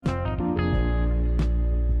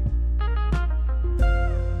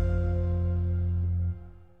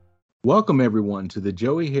Welcome, everyone, to the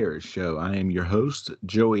Joey Harris Show. I am your host,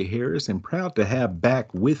 Joey Harris, and proud to have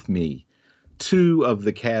back with me two of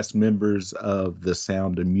the cast members of The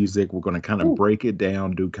Sound of Music. We're going to kind of Ooh. break it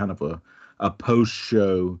down, do kind of a post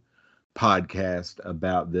show podcast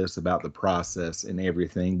about this, about the process and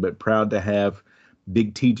everything. But proud to have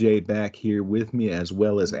Big TJ back here with me, as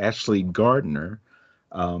well as Ashley Gardner.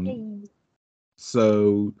 Um, Hey.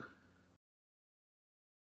 so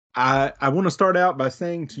I want to start out by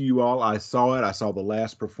saying to you all, I saw it. I saw the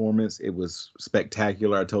last performance. It was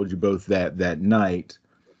spectacular. I told you both that night.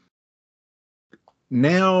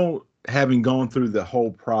 Now, having gone through the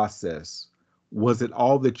whole process, was it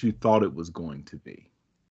all that you thought it was going to be?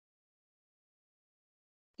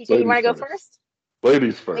 TJ, you want Ladies to go first. first?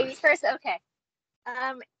 Ladies Ladies first. first? Okay.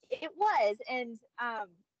 It was, and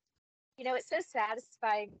it's so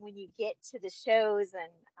satisfying when you get to the shows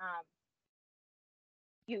and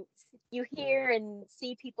you you hear and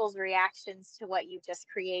see people's reactions to what you just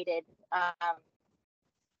created.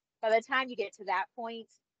 By the time you get to that point,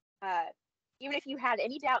 uh, even if you had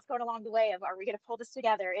any doubts going along the way of are we going to pull this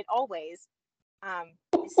together, it always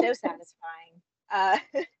is so satisfying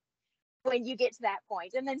when you get to that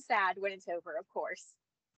point, and then sad when it's over, of course.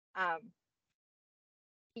 Um,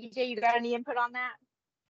 EJ, you got any input on that?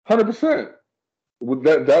 100%.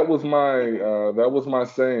 That was my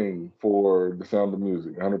saying for the Sound of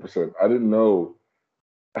Music. 100%. I didn't know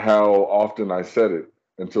how often I said it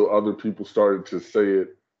until other people started to say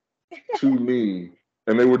it to me,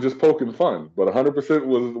 and they were just poking fun. But 100%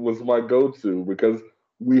 was my go-to because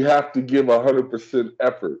we have to give 100%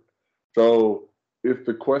 effort. So if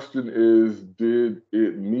the question is, did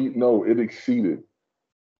it meet? No, it exceeded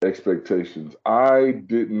expectations. I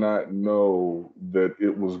did not know that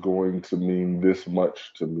it was going to mean this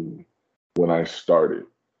much to me when I started,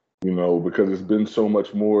 because it's been so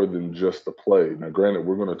much more than just the play. Now, granted,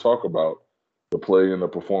 we're going to talk about the play and the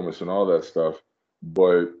performance and all that stuff,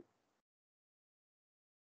 but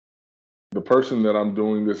the person that I'm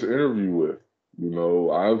doing this interview with,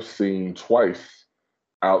 I've seen twice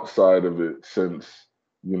outside of it since,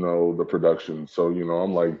 the production. So,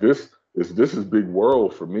 I'm like, this is big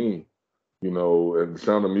world for me, and the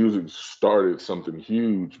Sound of Music started something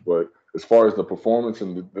huge. But as far as the performance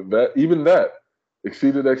and that, even that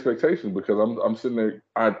exceeded expectations because I'm sitting there.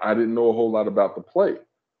 I didn't know a whole lot about the play.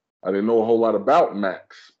 I didn't know a whole lot about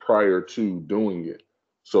Max prior to doing it.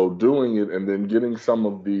 So doing it and then getting some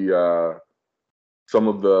of the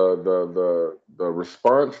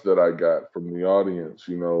response that I got from the audience,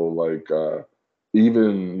 like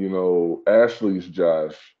even Ashley's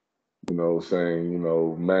Josh,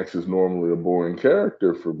 saying, Max is normally a boring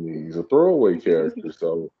character for me. He's a throwaway character.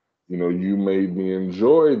 So, you made me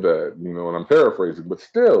enjoy that, and I'm paraphrasing, but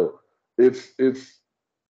still, it's it's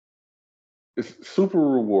super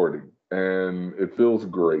rewarding and it feels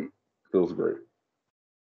great. Feels great.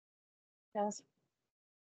 Yes.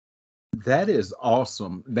 That is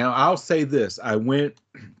awesome. Now, I'll say this.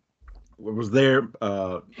 Was there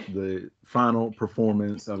the final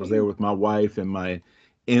performance. I was there with my wife and my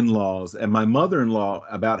in-laws, and my mother-in-law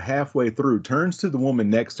about halfway through turns to the woman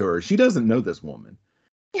next to her. She doesn't know this woman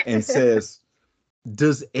and says,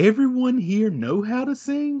 "Does everyone here know how to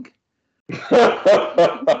sing?"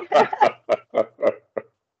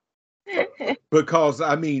 Because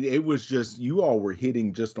I mean, it was just you all were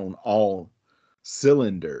hitting just on all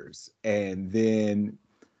cylinders. And then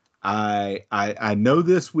I know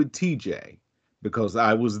this with TJ because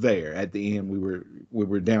I was there at the end. We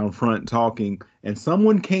were down front talking, and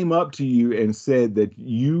someone came up to you and said that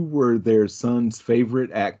you were their son's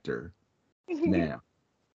favorite actor now.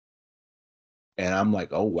 And I'm like,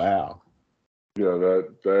 oh wow. Yeah,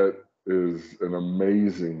 that is an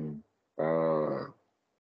amazing uh,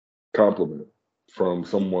 compliment from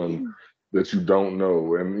someone that you don't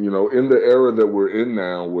know. And in the era that we're in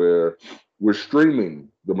now, where we're streaming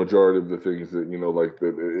the majority of the things that like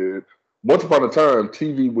that. Once upon a time,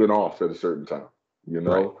 TV went off at a certain time,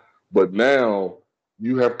 Right. but now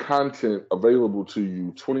you have content available to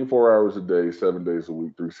you 24 hours a day, 7 days a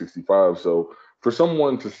week, 365. So for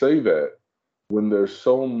someone to say that when there's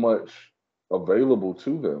so much available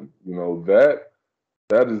to them,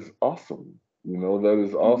 that is awesome. That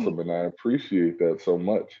is awesome, and I appreciate that so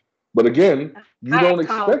much. But again, you I don't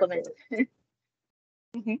expect compliment. that,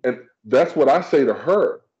 and that's what I say to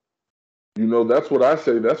her. That's what I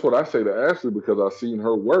say. That's what I say to Ashley because I've seen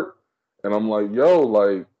her work, and I'm like, yo,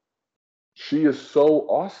 like she is so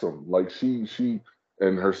awesome. Like she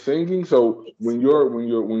and her singing. So when your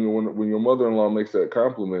mother-in-law makes that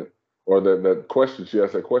compliment or that question, she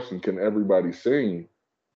asks that question, can everybody sing?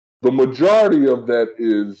 The majority of that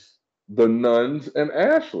is the nuns and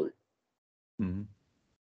Ashley. Mhm.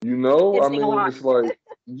 You know, Kids I sing a mean, lot. it's like,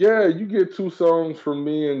 yeah, you get 2 songs from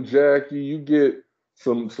me and Jackie. You get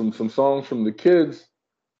some songs from the kids,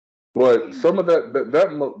 but some of that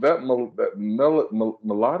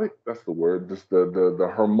melodic, that's the word, just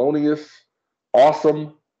the harmonious,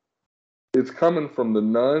 awesome. It's coming from the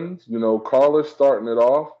nuns. You know, Carla's starting it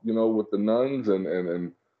off. You know, with the nuns and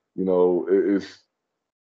you know it's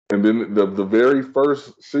and then the very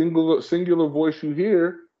first singular voice you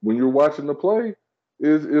hear when you're watching the play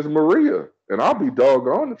is Maria. And I'll be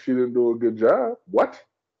doggone if she didn't do a good job. What?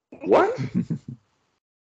 What?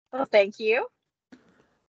 Well, thank you.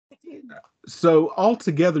 So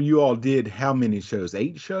altogether, you all did how many shows?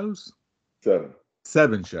 8 shows? 7.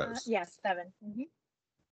 7 shows. Yes, 7. Mhm.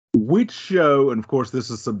 Which show, and of course this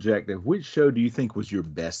is subjective, which show do you think was your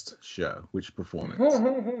best show? Which performance?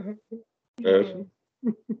 Ashley?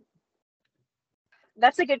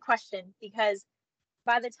 That's a good question because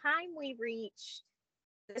by the time we reached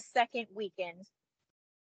the second weekend,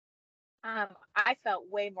 I felt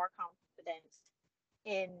way more confident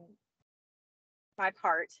in my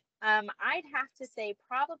part. I'd have to say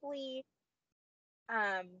probably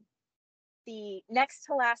um, the next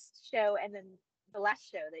to last show and then the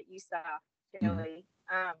last show that you saw, Mhm. Joey.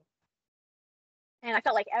 And I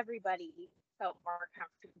felt like everybody felt more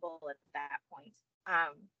comfortable at that point.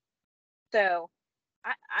 So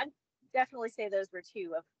I'd definitely say those were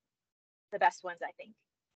 2 of the best ones, I think.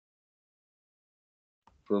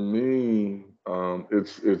 For me,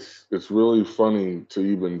 it's really funny to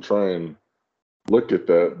even try and look at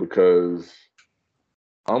that because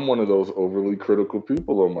I'm one of those overly critical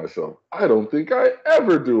people on myself. I don't think I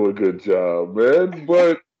ever do a good job, man.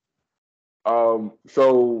 But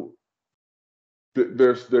so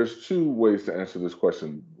there's 2 ways to answer this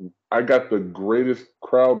question. I got the greatest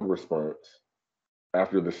crowd response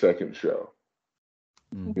after the second show.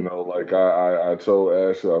 Mm. You know, like I told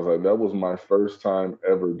Ashley, I was like, that was my first time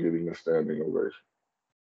ever getting a standing ovation,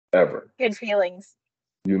 ever. Good feelings.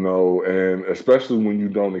 You know, and especially when you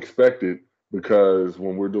don't expect it, because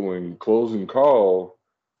when we're doing closing call,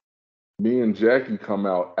 me and Jackie come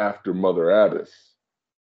out after Mother Abbess.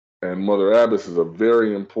 And Mother Abbess is a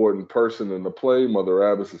very important person in the play. Mother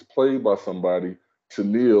Abbess is played by somebody,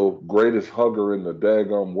 Tennille, greatest hugger in the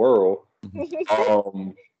daggum world. Mhm.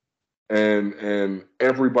 Um, and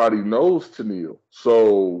everybody knows Tennille.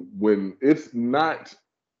 So when it's not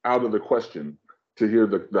out of the question to hear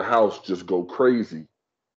the house just go crazy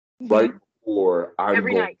right before I'm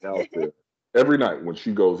Every going night. out there. Every night when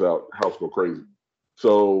she goes out, house go crazy.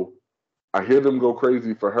 So I hear them go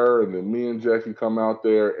crazy for her, and then me and Jackie come out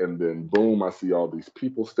there, and then boom, I see all these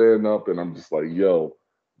people stand up, and I'm just like, yo,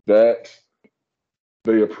 that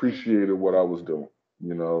they appreciated what I was doing,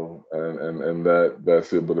 you know, and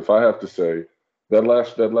that's it. But if I have to say, that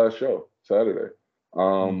last show, Saturday,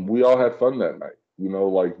 Mhm. we all had fun that night. You know,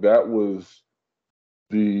 like that was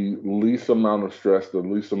the least amount of stress, the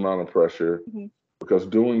least amount of pressure, Mhm. because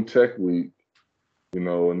doing Tech Week, you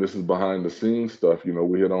know, and this is behind the scenes stuff, you know,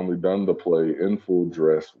 we had only done the play in full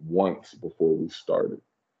dress once before we started.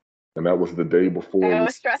 And that was the day before, That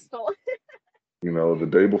was stressful. you know, the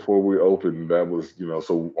day before we opened. That was, you know,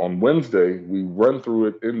 so on Wednesday, we run through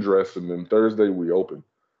it in dress, and then Thursday we open.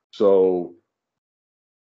 So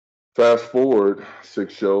fast forward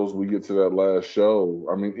 6 shows, we get to that last show.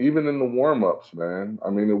 I mean, even in the warm ups, man, I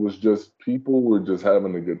mean, it was just people were just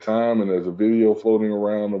having a good time. And there's a video floating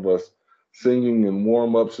around of us singing and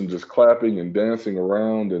warm ups and just clapping and dancing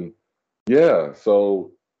around. And yeah,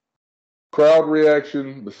 so crowd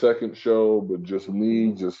reaction, the second show, but just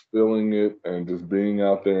me just feeling it and just being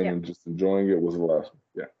out there Yep. and just enjoying it was the last one.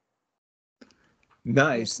 Yeah.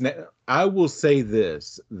 Nice. Now, I will say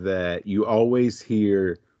this, that you always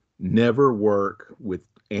hear never work with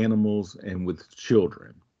animals and with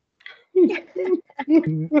children.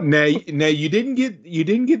 Now you didn't get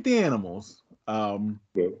the animals,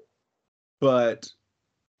 Yeah. but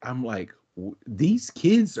I'm like, these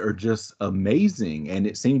kids are just amazing, and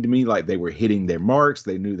it seemed to me like they were hitting their marks.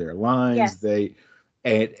 They knew their lines. Yes.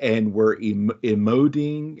 And were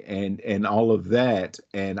emoting and all of that.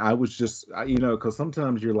 And I was just, because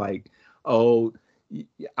sometimes you're like, oh,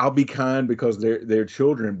 I'll be kind because they're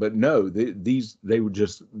children, but no, they were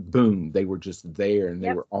just boom, they were just there and they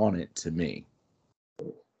Yep. were on it to me.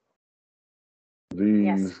 These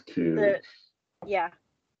Yes. kids, Yeah.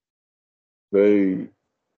 they,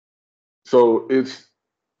 so it's,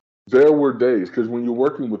 there were days, because when you're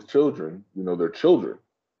working with children, you know, they're children.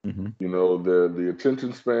 Mm-hmm. You know, the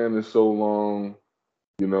attention span is so long,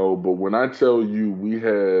 you know, but when I tell you we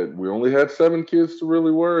only had 7 kids to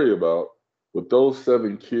really worry about, but those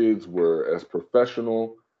 7 kids were as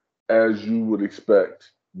professional as you would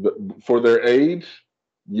expect. For their age,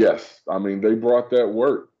 yes. I mean, they brought that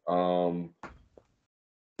work.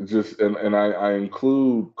 Just and I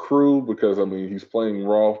include Crew because I mean he's playing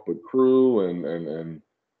Rolf, but Crew and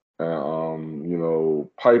you know,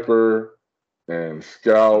 Piper and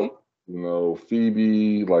Scout, you know,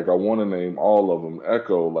 Phoebe, like I want to name all of them,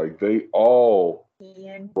 Echo, like they all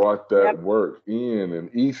Ian. brought that Yep. work. Ian and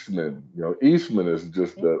Eastman, you know, Eastman is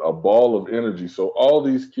just a ball of energy. So all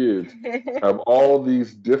these kids have all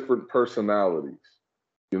these different personalities,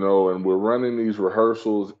 you know, and we're running these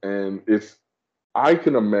rehearsals, and I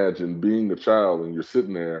can imagine being a child and you're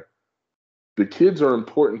sitting there. The kids are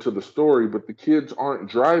important to the story, but the kids aren't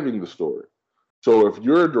driving the story. So if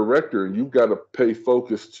you're a director and you've got to pay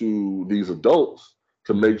focus to these adults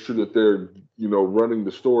to make sure that they're, you know, running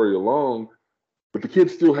the story along, but the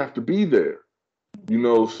kids still have to be there, you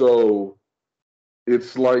know. So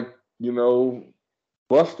it's like, you know,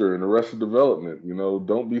 Buster and Arrested Development, you know,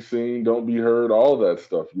 don't be seen, don't be heard, all that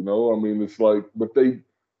stuff, you know. I mean, it's like, but they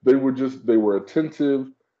were attentive,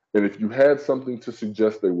 and if you had something to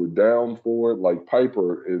suggest, they were down for it. Like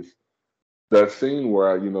Piper is that scene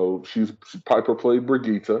where you know, Piper played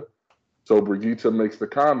Brigitte, so Brigitte makes the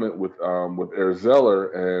comment with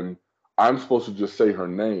Erzeller, and I'm supposed to just say her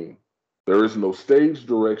name. There is no stage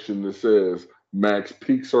direction that says Max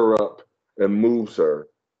picks her up and moves her.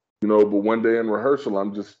 You know, but one day in rehearsal,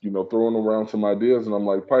 I'm just, you know, throwing around some ideas, and I'm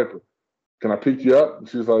like, Piper, can I pick you up? And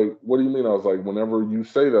she's like, what do you mean? I was like, whenever you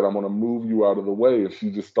say that, I'm going to move you out of the way. And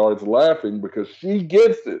she just starts laughing because she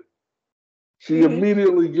gets it. She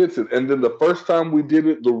immediately gets it. And then the first time we did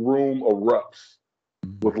it, the room erupts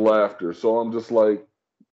with laughter. So I'm just like,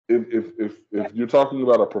 if you're talking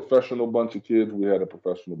about a professional bunch of kids, we had a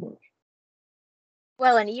professional bunch.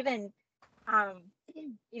 Well, and even,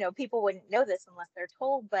 you know, people wouldn't know this unless they're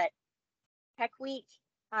told, but Tech Week,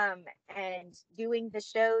 and doing the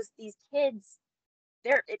shows, these kids,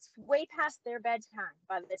 it's way past their bedtime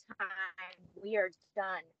by the time we are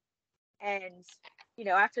done. And, you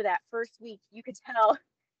know, after that first week, you could tell,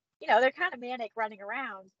 you know, they're kind of manic running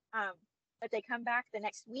around. But they come back the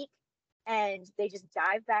next week and they just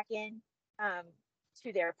dive back in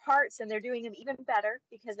to their parts, and they're doing them even better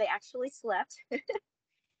because they actually slept.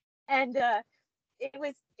 And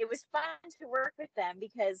it was fun to work with them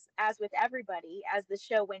because, as with everybody, as the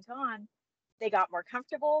show went on, they got more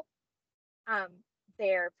comfortable. Um,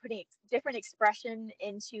 they're putting different expression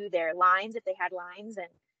into their lines if they had lines, and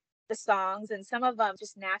the songs, and some of them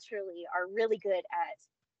just naturally are really good at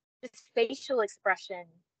just facial expression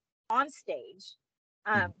on stage.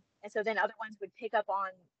 And so then other ones would pick up on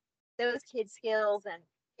those kids' skills, and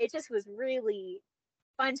it just was really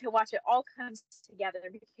fun to watch it all come together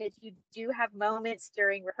because you do have moments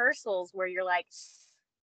during rehearsals where you're like,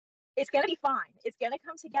 it's going to be fine, it's going to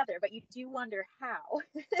come together, but you do wonder how.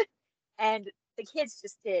 And the kids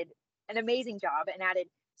just did an amazing job and added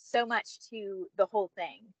so much to the whole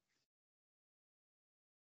thing.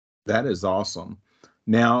 That is awesome.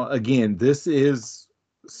 Now, again, this is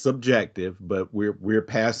subjective, but we're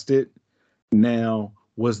past it now.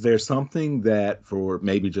 Was there something that, for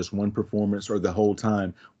maybe just one performance or the whole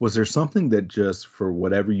time, was there something that just for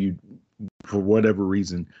whatever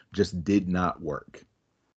reason just did not work?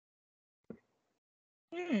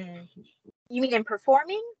 You mean in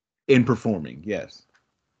performing? In performing, yes.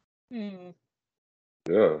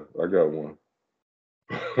 Yeah, I got one.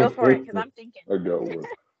 Go for it, because I'm thinking. I got one.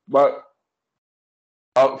 But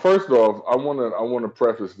first off, I want to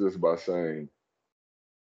preface this by saying,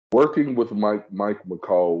 working with Mike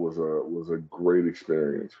McCall was a great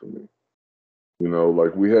experience for me. You know,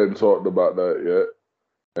 like we hadn't talked about that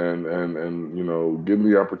yet, and you know, getting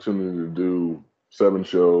the opportunity to do 7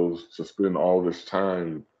 shows, to spend all this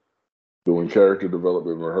time doing character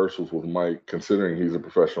development rehearsals with Mike, considering he's a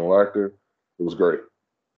professional actor, it was great.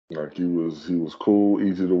 Like he was cool,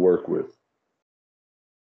 easy to work with.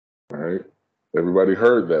 All right, everybody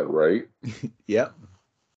heard that, right? Yep.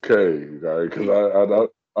 Okay, all right, because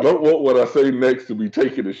I don't want what I say next to be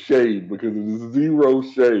taken as shade, because it is 0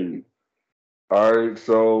 shade. All right,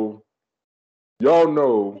 so y'all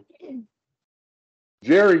know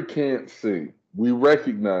Jerry can't sing. We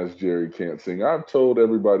recognize Jerry can't sing. I've told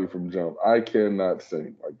everybody from jump, I cannot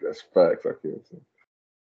sing. Like, that's facts. I can't sing.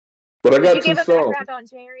 But I Did got you 2 give a songs. background on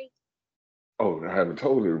Jerry? Oh, I haven't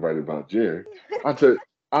told everybody about Jerry.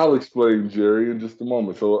 I'll explain Jerry in just a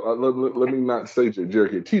moment. So let me not say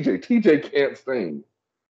Jerry can't. TJ can't sing.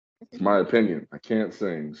 It's my opinion. I can't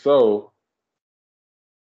sing. So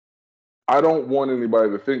I don't want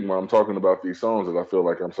anybody to think when I'm talking about these songs that I feel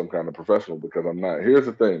like I'm some kind of professional, because I'm not. Here's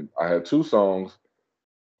the thing. I had 2 songs.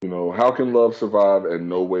 You know, how can love survive and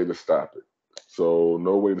no way to stop it? So,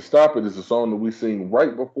 No Way to Stop It is a song that we sing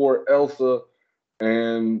right before Elsa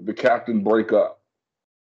and the captain break up,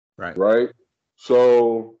 Right. right?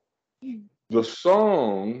 So, the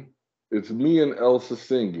song, it's me and Elsa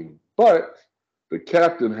singing, but the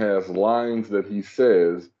captain has lines that he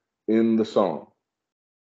says in the song.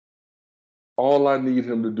 All I need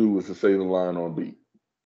him to do is to say the line on beat.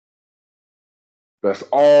 That's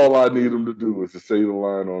all I need him to do is to say the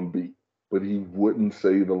line on beat. But he wouldn't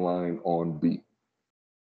say the line on beat.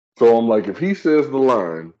 So I'm like, if he says the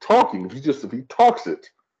line talking, if he talks it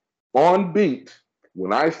on beat,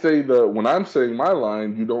 when I'm saying my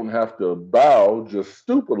line, you don't have to bow, just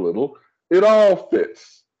stoop a little. It all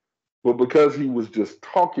fits. But because he was just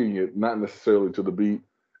talking it, not necessarily to the beat,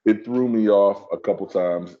 it threw me off a couple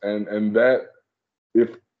times. And that,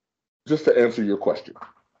 if just to answer your question,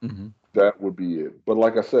 Mm-hmm. that would be it. But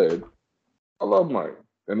like I said, I love Mike.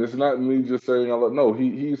 And it's not me just saying I love, no,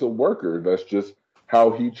 he's a worker. That's just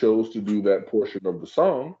how he chose to do that portion of the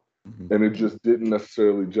song. Mm-hmm. And it just didn't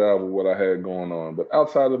necessarily jive with what I had going on. But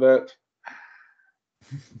outside of that,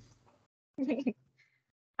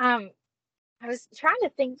 um, I was trying to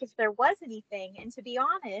think if there was anything, and to be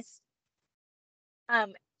honest,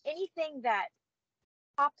 um, anything that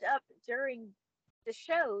popped up during the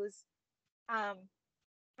shows, um,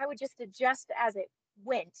 I would just adjust as it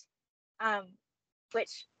went. Um,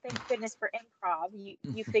 which thank goodness for improv,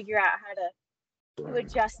 you figure out how to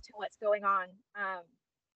adjust to what's going on.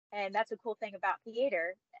 And that's a cool thing about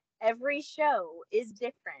theater. Every show is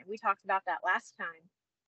different. We talked about that last time.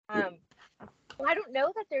 Well, I don't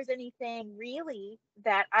know that there's anything really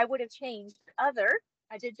that I would have changed other.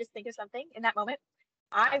 I did just think of something in that moment.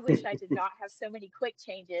 I wish I did not have so many quick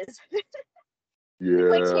changes. The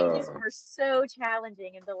quick changes yeah. were so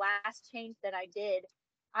challenging. And the last change that I did,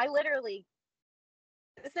 I literally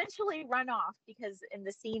essentially run off because in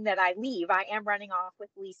the scene that I leave, I am running off with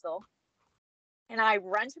Liesel. And I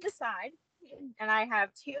run to the side and I have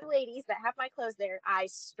two ladies that have my clothes there. I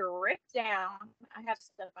strip down. I have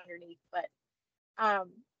stuff underneath, but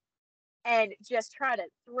and just try to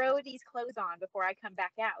throw these clothes on before I come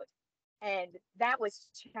back out. And that was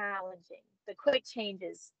challenging. The quick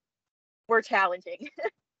changes were challenging,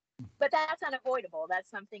 but that's unavoidable.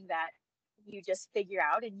 That's something that you just figure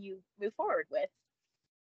out and you move forward with.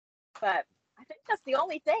 But I think that's the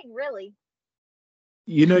only thing, really.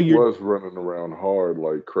 You know, She you're. was running around hard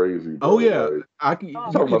like crazy, Oh bro. yeah, Like, I can. you Oh,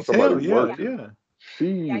 You talking can about somebody tell. Yeah, yeah, working. yeah.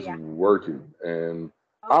 yeah, She's yeah. working. And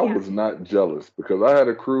Oh, I yeah. was not jealous because I had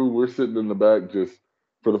a crew. We're sitting in the back just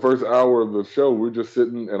for the first hour of the show. We're just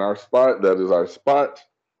sitting in our spot. That is our spot.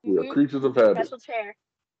 We are Mm-hmm. creatures of habit. Special chair.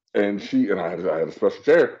 And I had a special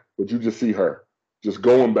chair, but you just see her just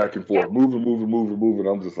going back and Yep. forth, moving, moving, moving, moving.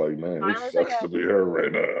 I'm just like, man, it Smile as I sucks go. to be her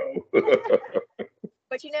right now.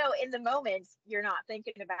 But in the moment, you're not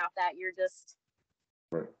thinking about that. You're just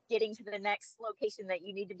Right. getting to the next location that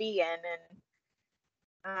you need to be in.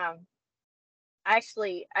 And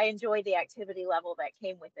I enjoy the activity level that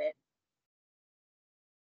came with it.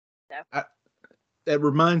 So, That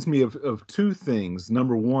reminds me of two things.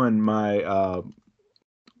 Number one, my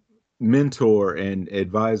mentor and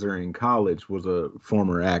advisor in college was a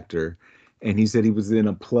former actor, and he said he was in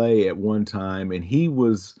a play at one time, and he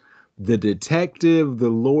was the detective, the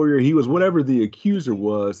lawyer, he was whatever the accuser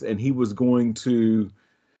was, and he was going to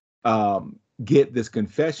get this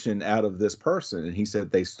confession out of this person. And he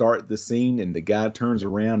said they start the scene, and the guy turns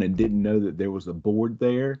around and didn't know that there was a board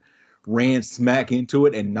there, ran smack into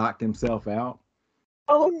it, and knocked himself out.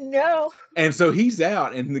 oh no. And so he's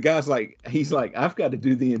out, and the guy's like, he's like, I've got to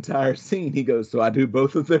do the entire scene. He goes, so I do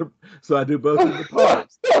both of the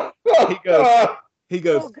parts. He goes, he Oh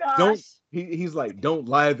goes, don't. gosh. He's like, don't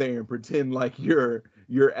lie there and pretend like you're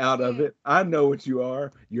out of it. I know what you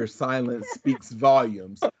are. Your silence speaks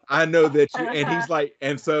volumes. I know that you. And he's like,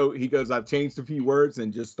 and so he goes, I've changed a few words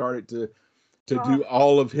and just started to Oh, do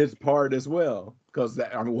all of his part as well. Because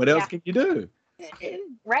I mean, what else yeah. can you do?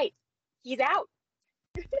 Right. He's out.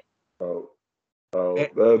 Oh, oh, And,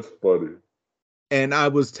 that's funny. and I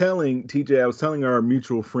was telling TJ, I was telling our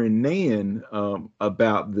mutual friend Nan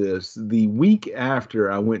about this the week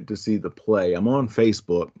after I went to see the play. I'm on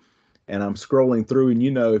Facebook and I'm scrolling through, and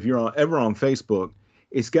if you're ever on Facebook,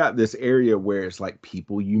 it's got this area where it's like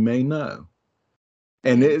people you may know,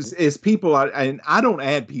 and it's people. And I don't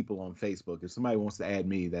add people on Facebook. If somebody wants to add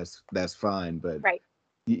me, that's fine. But Right.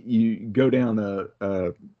 you go down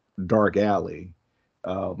a dark alley,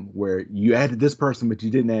 where you added this person, but you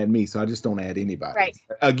didn't add me, so I just don't add anybody. Right.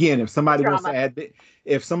 Again, if somebody wants to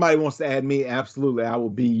Drama. add me, absolutely, I will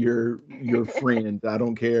be your friend. I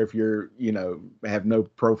don't care if you're, have no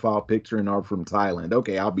profile picture and are from Thailand.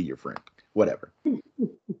 Okay, I'll be your friend. Whatever.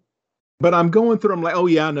 But I'm going through, I'm like, oh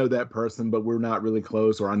yeah, I know that person, but we're not really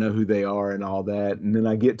close, or I know who they are and all that. And then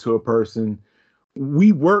I get to a person,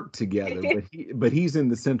 we work together, but he's in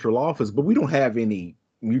the central office, but we don't have any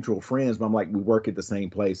mutual friends. But I'm like, we work at the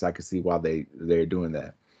same place. I can see why they're doing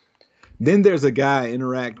that. Then there's a guy I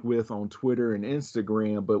interact with on Twitter and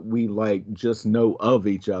Instagram, but we like just know of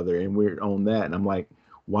each other and we're on that. And I'm like,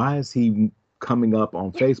 why is he coming up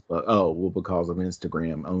on Facebook? Oh, well, because of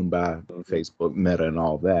Instagram, owned by Facebook, Meta, and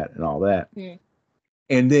all that. Mm.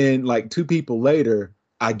 And then like 2 people later,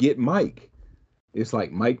 I get Mike. It's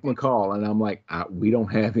like Mike McCall, and I'm like, we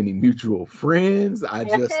don't have any mutual friends. I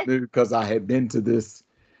just knew because I had been to this,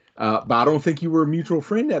 but I don't think you were a mutual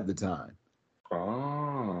friend at the time.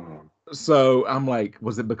 Oh. So I'm like,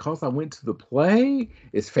 was it because I went to the play?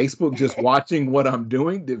 Is Facebook just watching what I'm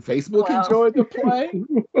doing? Did Facebook enjoy the play?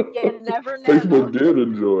 You never know. Facebook did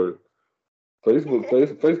enjoy it.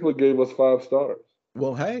 Facebook gave us 5 stars.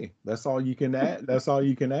 Well, hey, that's all you can that's all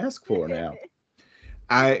you can ask for now.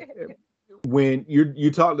 When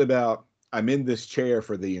you talked about I'm in this chair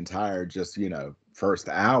for the entire first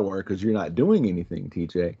hour because you're not doing anything,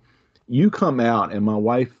 TJ. You come out and my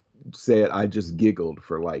wife said I just giggled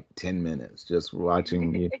for like 10 minutes just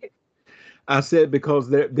watching you. I said because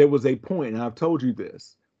there was a point, and I've told you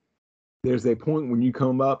this. There's a point when you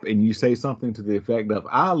come up and you say something to the effect of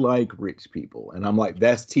 "I like rich people," and I'm like,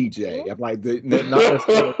 "That's TJ." I'm like, that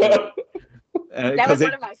was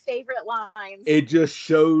one of my favorite lines. It just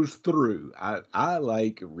shows through. I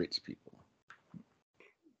like rich people.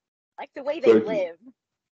 Like the way they live.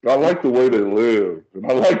 I like the way they live, and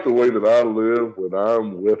I like the way that I live when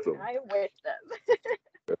I'm with them. I'm with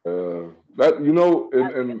them. That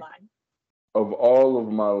and of all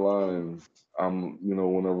of my lines,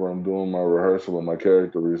 whenever I'm doing my rehearsal and my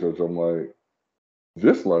character research, I'm like,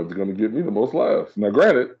 this line's going to get me the most laughs. Now,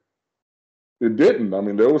 granted, it didn't. I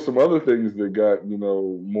mean, there were some other things that got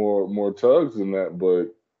more tugs than that, but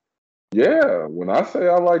yeah, when I say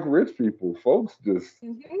I like rich people, folks just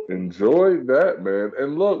enjoy that, man.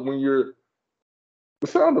 And look, The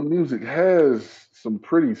Sound of Music has some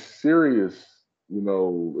pretty serious,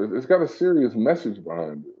 it's got a serious message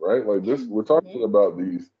behind it, right? Like this, we're talking about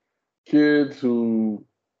these kids who,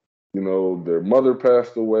 their mother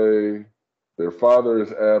passed away, their father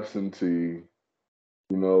is absentee,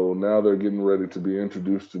 now they're getting ready to be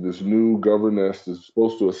introduced to this new governess that's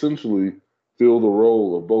supposed to essentially fill the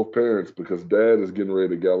role of both parents because dad is getting ready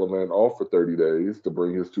to gallivant off for 30 days to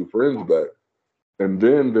bring his 2 friends back. And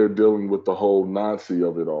then they're dealing with the whole Nazi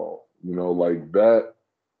of it all, like that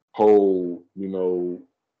whole,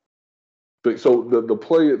 thing. So the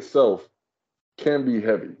play itself can be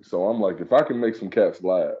heavy. So I'm like, if I can make some cats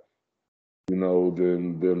laugh,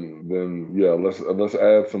 then yeah, let's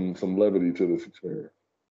add some levity to this experience.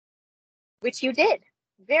 Which you did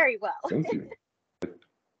very well. Thank you.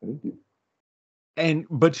 Thank you.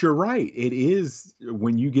 But you're right. It is,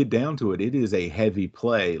 when you get down to it, it is a heavy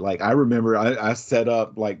play. Like I remember I set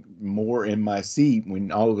up like more in my seat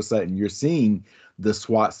when all of a sudden you're seeing the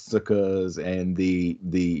swastikas and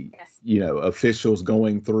the officials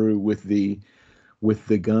going through with the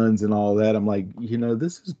guns and all that. I'm like,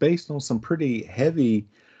 this is based on some pretty heavy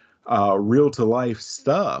real to life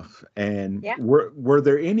stuff. And were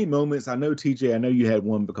there any moments, I know TJ, I know you had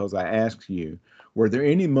one because I asked you, were there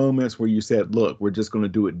any moments where you said, look, we're just going to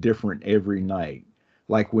do it different every night?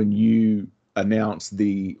 Like when you announced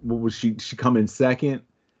what was she come in second?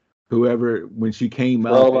 When she came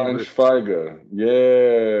out. Fraulein Schweiger.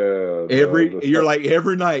 Yeah. You're like,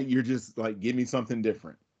 every night, you're just like, give me something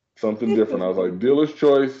different. Something different. I was like, dealer's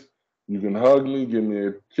choice. You can hug me, give me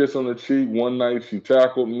a kiss on the cheek. One night she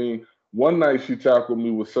tackled me. One night she tackled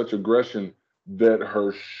me with such aggression that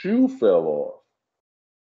her shoe fell off.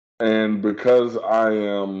 And because I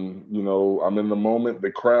am, I'm in the moment,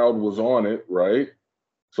 the crowd was on it, right?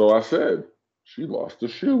 So I said, she lost a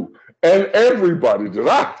shoe. And everybody just,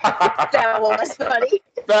 that was funny.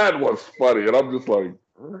 That was funny. And I'm just like,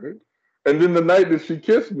 all right. And then the night that she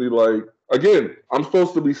kissed me, like, again, I'm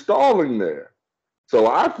supposed to be stalling there. So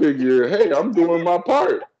I figure, hey, I'm doing my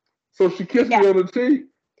part. So she kissed me on the cheek.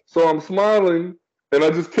 So I'm smiling. And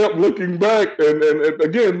I just kept looking back. And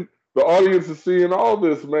again, the audience is seeing all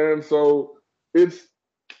this, man. So it's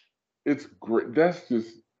great.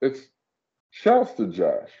 Shouts to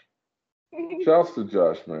Josh. Shouts to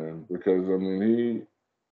Josh, man. Because, I mean, he,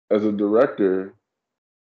 as a director,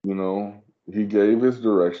 He gave his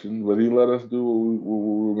direction, but he let us do what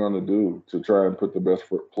we were going to do to try and put the best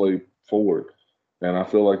play forward. And I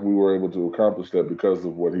feel like we were able to accomplish that because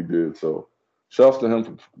of what he did. So, shouts to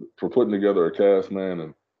him for putting together a cast,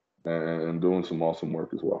 man, and doing some awesome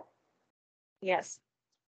work as well. Yes.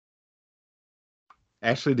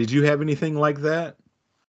 Ashley, did you have anything like that?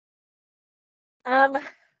 Can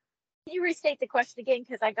you restate the question again?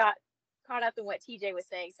 Because I got caught up in what TJ was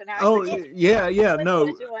saying. So now I Oh, forget yeah, yeah. what the No.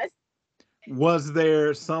 question was. Was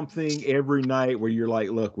there something every night where you're like,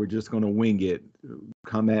 look, we're just going to wing it.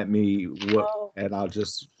 Come at me, Oh. and I'll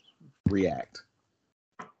just react.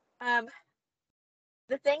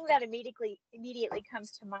 The thing that immediately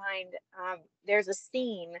comes to mind, there's a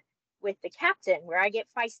scene with the captain where I get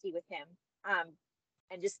feisty with him,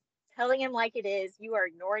 and just telling him like it is, you are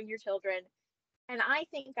ignoring your children. And I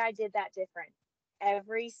think I did that different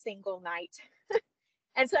every single night.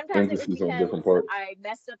 And sometimes it was Emphasis on because different parts. I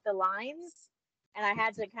messed up the lines and I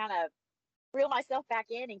had to kind of reel myself back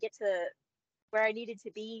in and get to where I needed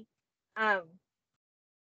to be. Um,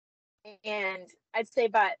 and I'd say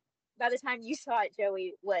by the time you saw it,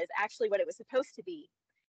 Joey, was actually what it was supposed to be.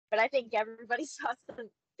 But I think everybody saw something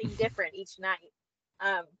different each night.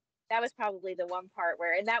 Um, that was probably the one part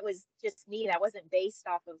where, and that was just me. That wasn't based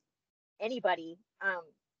off of anybody,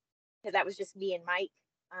 because that was just me and Mike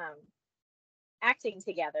acting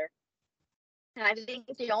together. And I think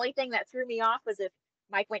the only thing that threw me off was if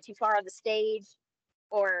Mike went too far on the stage,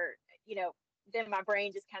 or then my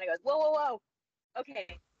brain just kind of goes, whoa, whoa, whoa, okay,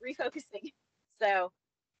 refocusing. So,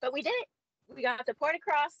 but we did it. We got the point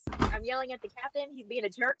across. I'm yelling at the captain. He's being a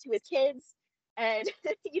jerk to his kids. And,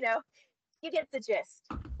 you get the gist,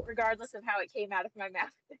 regardless of how it came out of my mouth.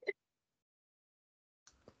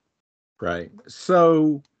 Right.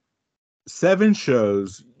 So 7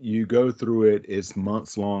 shows, you go through it. It's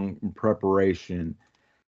months long preparation.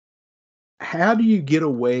 How do you get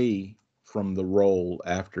away from the role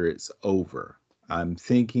after it's over? I'm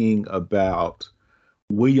thinking about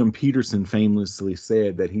William Peterson famously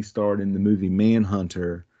said that he starred in the movie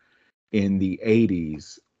Manhunter in the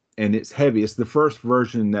 80s, and it's heavy. It's the first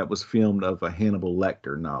version that was filmed of a Hannibal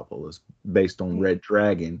Lecter novel. It's based on Red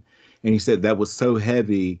Dragon. And he said that was so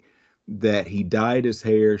heavy that he dyed his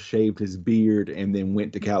hair, shaved his beard, and then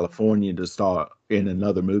went to California to star in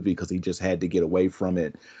another movie because he just had to get away from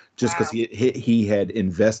it, just because he had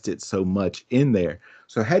invested so much in there.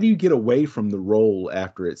 So how do you get away from the role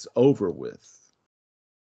after it's over with?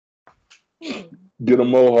 Get a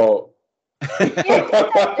mohawk.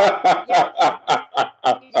 Yeah.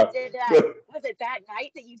 You just did that. Was it that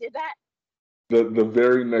night that you did that? The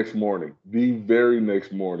very next morning. The very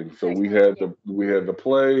next morning. So we had the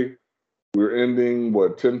play. We were ending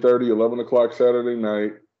 10:30, 11 o'clock Saturday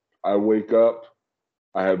night. I wake up.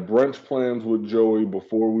 I had brunch plans with Joey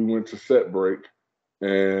before we went to set break.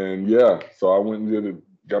 And yeah, so I went and did it,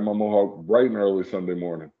 got my mohawk bright and early Sunday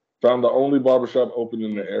morning. Found the only barbershop open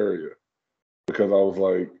in the area because I was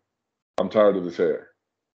like, I'm tired of this hair.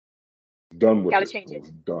 Done with Gotta it. change it.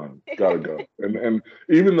 Done. Gotta go. And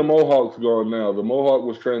even the mohawk's gone now. The mohawk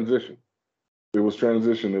was transition. It was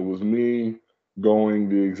transition. It was me going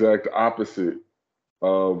the exact opposite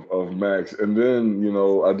of Max. And then,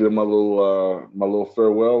 I did my little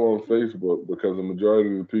farewell on Facebook because the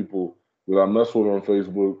majority of the people that I mess with on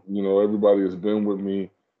Facebook, everybody has been with me,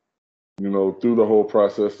 through the whole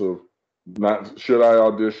process of not should I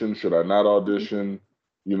audition, should I not audition,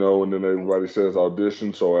 and then everybody says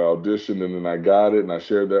audition, so I auditioned and then I got it and I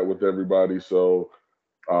shared that with everybody. So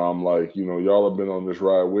y'all have been on this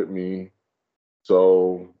ride with me.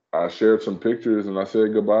 So I shared some pictures and I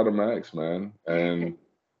said goodbye to Max, man. And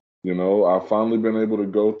I've finally been able to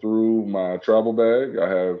go through my travel bag. I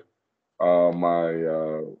have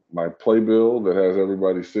my playbill that has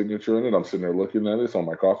everybody's signature in it. I'm sitting there looking at it. It's on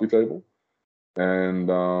my coffee table.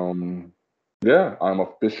 And yeah, I'm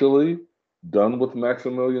officially done with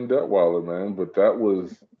Maximilian Detweiler, man. But that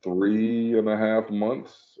was 3.5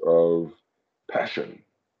 months of passion.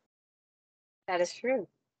 That is true.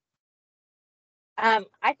 I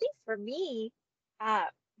think for me,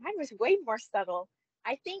 mine was way more subtle.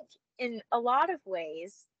 I think in a lot of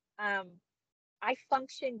ways, I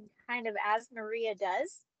function kind of as Maria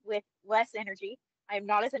does with less energy. I am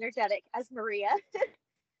not as energetic as Maria.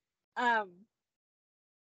 um,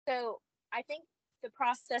 so I think the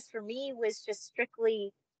process for me was just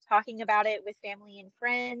strictly talking about it with family and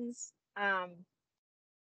friends,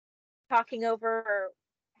 talking over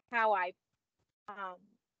how um,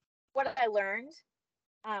 what I learned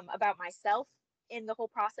about myself in the whole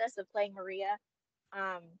process of playing Maria,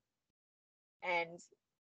 um, and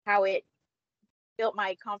how it built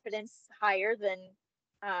my confidence higher than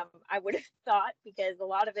I would have thought, because a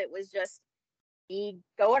lot of it was just me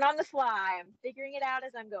going on the fly. I'm figuring it out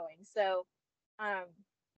as I'm going. So um,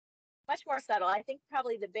 much more subtle. I think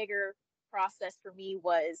probably the bigger process for me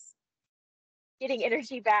was getting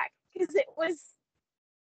energy back, because it was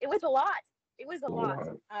a lot. It was a lot.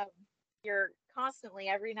 Right. Um, you're constantly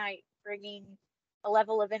every night bringing a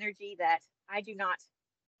level of energy that I do not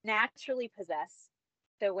naturally possess.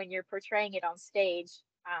 So when you're portraying it on stage,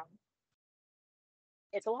 um,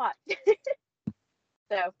 it's a lot.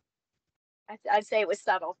 So I'd say it was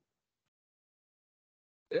subtle.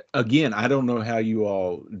 Again, I don't know how you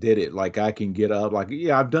all did it. Like, I can get up, like,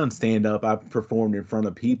 yeah, I've done stand up, I've performed in front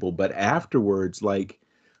of people, but afterwards, like,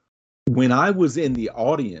 when I was in the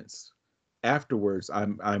audience afterwards,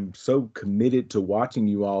 I'm so committed to watching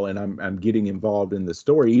you all, and I'm getting involved in the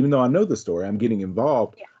story. Even though I know the story, I'm getting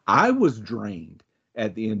involved. Yeah, I was drained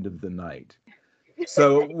at the end of the night.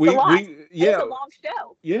 So it's a lot. It's yeah, a long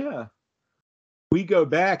show. yeah, we go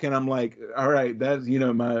back, and I'm like, all right, that's,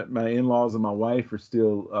 my in-laws and my wife are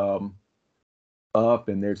still up,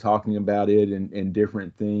 and they're talking about it and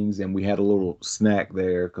different things, and we had a little snack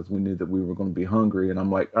there because we knew that we were going to be hungry, and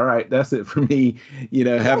I'm like, all right, that's it for me,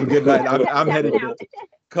 have a good night. I'm Tapping headed out.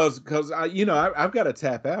 because I've got to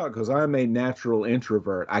tap out because I'm a natural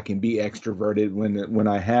introvert. I can be extroverted when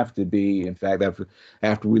I have to be. In fact,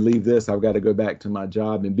 after we leave this, I've got to go back to my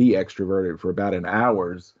job and be extroverted for about an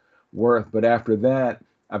hour's worth, but after that,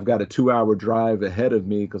 I've got a 2-hour drive ahead of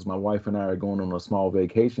me because my wife and I are going on a small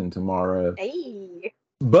vacation tomorrow. Hey,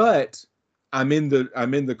 But I'm in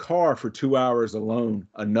the car for 2 hours alone,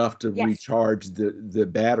 enough to yes. recharge the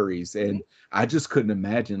batteries, Mhm. and I just couldn't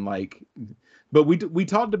imagine, like. But we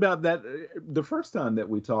talked about that the first time that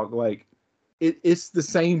we talked. Like, it's the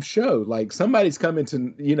same show. Like, somebody's coming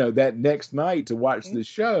to that next night to watch Mhm. the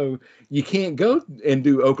show. You can't go and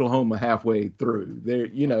do Oklahoma halfway through. They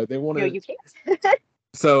want No, to. you can't.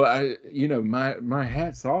 So my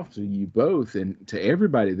hat's off to you both and to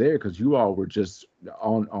everybody there, because you all were just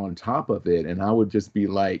on top of it, and I would just be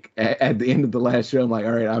like, at the end of the last show, I'm like,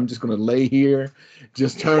 all right, I'm just gonna lay here,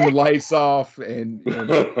 just turn the lights off, and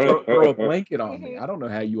throw a blanket on me. Mhm. I don't know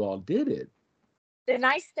how you all did it. The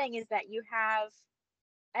nice thing is that you have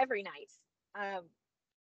every night um,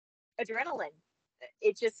 adrenaline.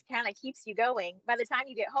 It just kind of keeps you going. By the time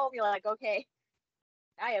you get home, you're like, okay,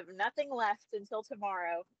 I have nothing left until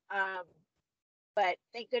tomorrow. But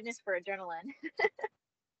thank goodness for adrenaline.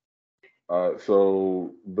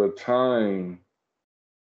 So the time,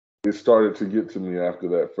 it started to get to me after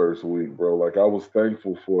that first week, bro. Like, I was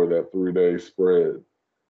thankful for that 3 day spread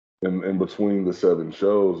in between the 7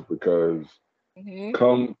 shows, because Hmm.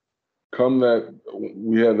 come come that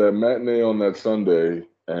we had that matinee on that Sunday,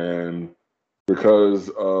 and because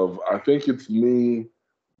of, I think it's me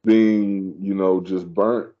being, just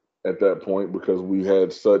burnt at that point, because we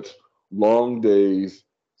had such long days,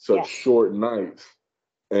 such Yes. short nights.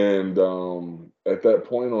 And at that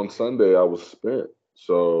point on Sunday, I was spent.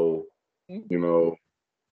 So, Mhm. you know,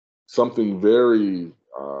 something very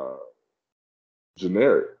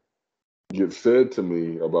generic gets said to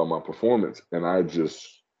me about my performance, and I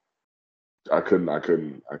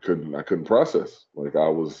couldn't process. Like, I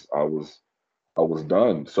was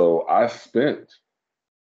done. So I spent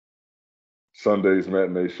Sunday's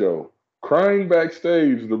matinee show crying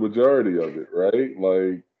backstage the majority of it, right?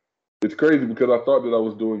 Like, it's crazy because I thought that I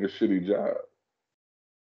was doing a shitty job,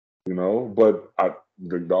 but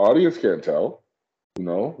the audience can't tell.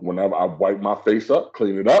 When I wipe my face up,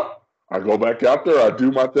 clean it up, I go back out there, I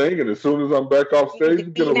do my thing, and as soon as I'm back off You stage can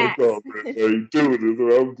again, be I'm like, Max. oh man, how you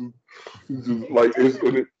doing? I'm just like,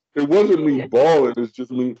 it wasn't me bawling. It's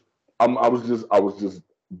just me. I was just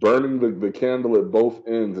burning the candle at both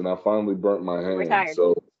ends, and I finally burnt my We're hand. tired.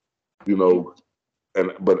 So, you Hmm. know,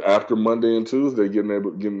 but after Monday and Tuesday,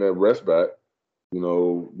 getting that rest back, we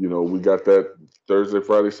got that Thursday,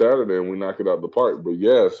 Friday, Saturday, and we knock it out the park. But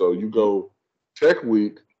yeah, so you Hmm. go Tech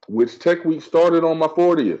Week, which Tech Week started on my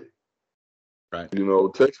 40th. Right.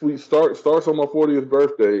 Tech Week starts on my 40th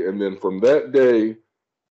birthday, and then from that day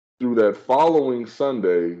through that following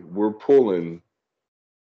Sunday, we're pulling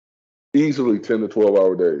easily 10 to 12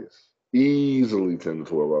 hour days. Easily 10 to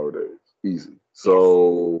 12 hour days. Easy. Yes.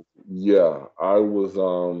 So yeah, I was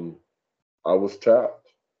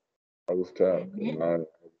tapped. I was tapped, Hmm. and I a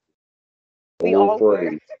We little all were.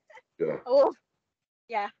 afraid. Yeah, Oh,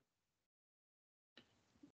 yeah.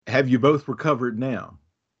 Have you both recovered now?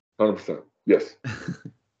 100%. Yes,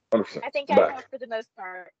 100%. I think I'm I have back. for the most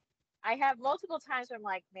part. I have multiple times where I'm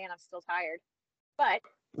like, man, I'm still tired. But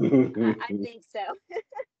I think so.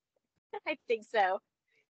 I think so.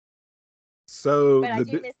 So But I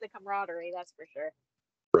do miss the camaraderie, that's for sure.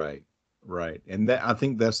 Right, right. And that I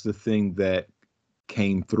think that's the thing that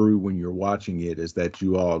came through when you're watching it is that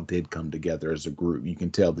you all did come together as a group. You can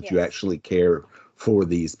tell that you Yes. actually care for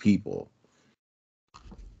these people.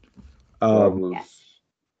 That Um, was Yes.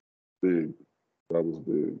 big. That was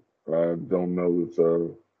big. I don't know if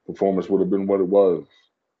performance would have been what it was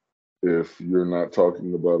if you're not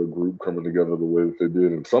talking about a group coming together the way that they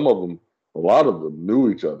did. And some of them, a lot of them, knew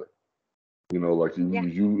each other. You know, like Yeah.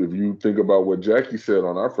 if you think about what Jackie said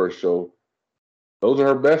on our first show, those are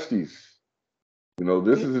her besties. You know,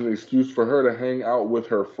 this is an excuse for her to hang out with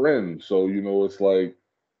her friends. So, you know, it's like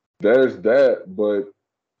there's that, but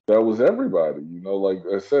that was everybody. You know, like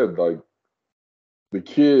I said, like the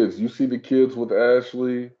kids, you see the kids with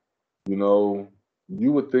Ashley, you know,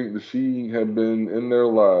 you would think that she had been in their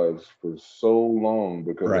lives for so long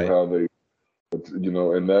because of right. how they, you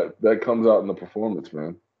know, and that comes out in the performance,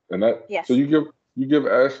 man. And that, so Yes. you give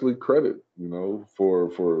Ashley credit, you know, for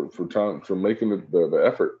time for making the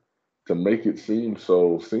effort to make it seem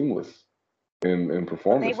so seamless in Well, they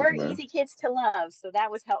performances, were man. easy kids to love, so that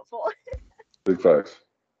was helpful. Big facts,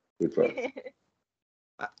 big facts.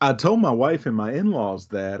 I told my wife and my in-laws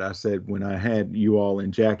that I said when I had you all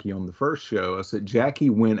and Jackie on the first show, I said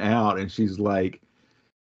Jackie went out and she's like,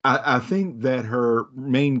 I think that her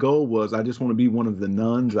main goal was I just want to be one of the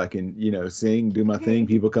nuns. I can, sing, do my thing.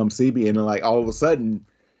 People come see me, and then, like all of a sudden,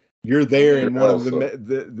 you're there Mhm. in You're one of Elsa.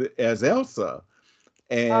 the as Elsa,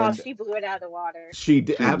 Oh, and she blew it out of the water. She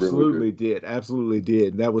really did. absolutely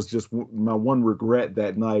did. That was just my one regret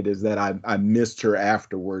that night is that I missed her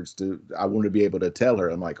afterwards. I want to be able to tell her.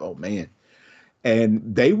 I'm like, oh man. And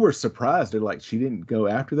they were surprised. They're like, she didn't go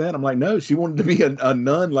after that. I'm like, no, she wanted to be a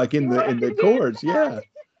nun, like She in wanted the to be a chorus, nun. yeah.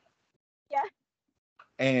 Yeah.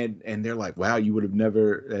 And they're like, wow, you would have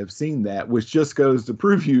never have seen that, which just goes to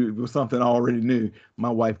prove you it was something I already knew. My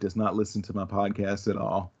wife does not listen to my podcast at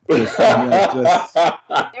all. There's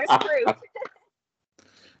proof.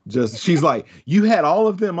 Just she's like, you had all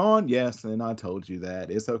of them on, yes, and I told you that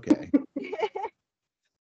it's okay.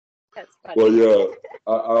 That's Well, funny. yeah,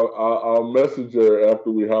 I'll message her after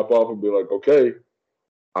we hop off and be like, okay,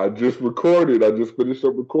 I just recorded. I just finished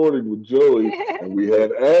up recording with Joey, and we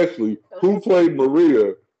had Ashley, So who listen. played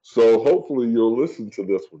Maria. So hopefully you'll listen to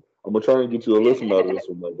this one. I'm gonna try and get you a listen out of this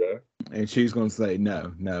one, my guy. And she's gonna say,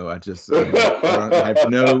 no, I don't have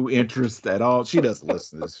no interest at all. She doesn't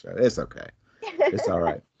listen to this show. It's okay. It's all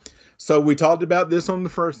right. So we talked about this on the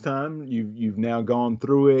first time. You've now gone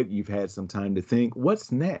through it. You've had some time to think.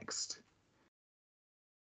 What's next?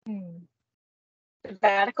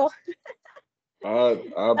 Sabbatical.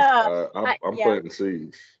 I'm Yeah. planting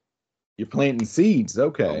seeds. You're planting seeds. I'm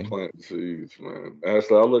Okay. planting seeds, man.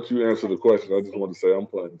 Ashley, I'll let you answer the question. I just want to say I'm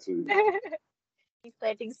planting seeds. He's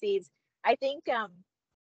planting seeds. I think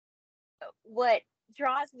what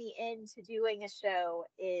draws me into doing a show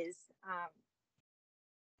is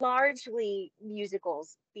largely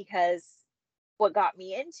musicals because what got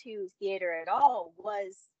me into theater at all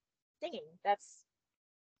was singing. That's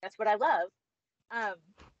what I love. Um,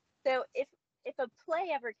 so if a play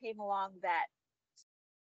ever came along that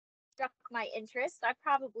struck my interest, I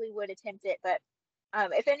probably would attempt it. But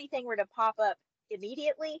if anything were to pop up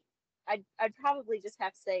immediately, I'd probably just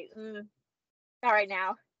have to say, not right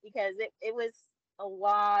now, because it was a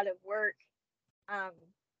lot of work um,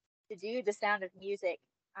 to do The Sound of Music.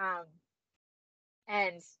 Um,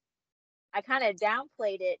 and I kind of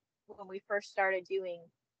downplayed it when we first started doing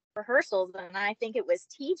rehearsals. And I think it was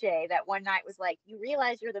TJ that one night was like, you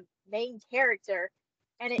realize you're the main character.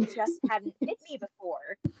 And it just hadn't hit me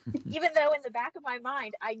before. Even though in the back of my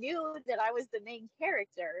mind, I knew that I was the main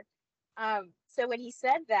character. So when he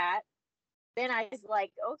said that, then I was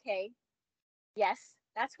like, okay, yes,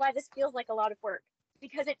 that's why this feels like a lot of work.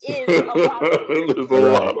 Because it is a lot of work. There's a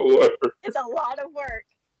lot Right. of work. It's a lot of work.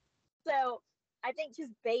 So I think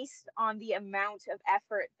just based on the amount of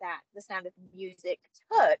effort that The Sound of Music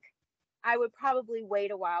took, I would probably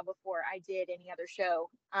wait a while before I did any other show.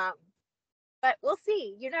 But we'll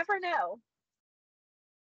see. You never know.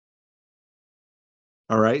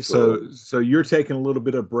 All right. So So you're taking a little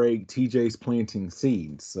bit of break. TJ's planting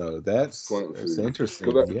seeds. So planting that's seeds. interesting.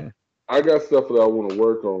 Because Yeah. I got stuff that I want to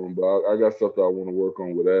work on, but I got stuff that I want to work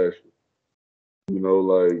on with Ashley. You know,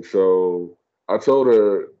 like, so I told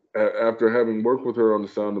her after having worked with her on The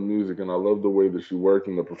Sound of Music, and I love the way that she works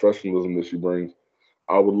and the professionalism that she brings,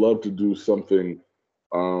 I would love to do something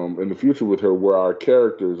in the future with her where our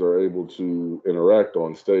characters are able to interact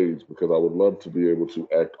on stage because I would love to be able to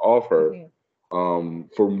act off her Mhm.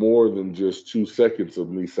 for more than just 2 seconds of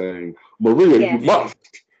me saying, Maria, you Yes. must.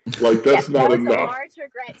 Like, Yes, that's that not was a enough. large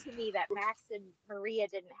regret to me that Max and Maria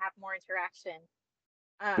didn't have more interaction.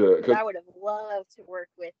 Yeah, Because I would have loved to work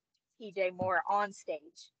with TJ more on stage.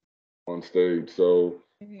 on stage. So,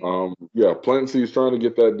 Mhm. yeah, Plant Seed's trying to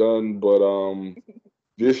get that done, but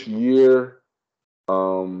this year,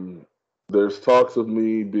 there's talks of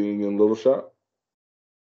me being in Little Shop.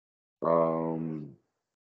 Um,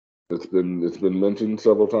 it's been mentioned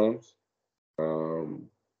several times. Um,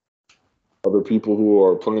 Other people who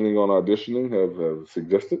are planning on auditioning have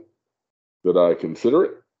suggested that I consider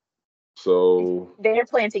it. So They're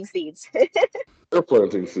planting seeds. they're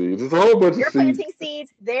planting seeds. It's a whole bunch of You're seeds. planting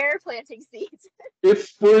seeds. They're planting seeds. It's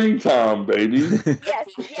springtime, baby. Yes,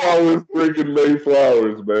 yes. Flowers bringing May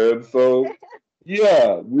flowers, man. So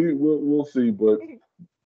yeah, we'll see. But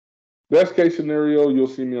best case scenario, you'll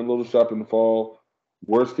see me in Little Shop in the fall.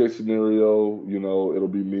 Worst case scenario, it'll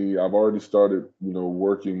be me. I've already started,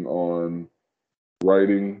 working on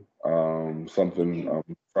writing something.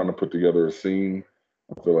 I'm trying to put together a scene.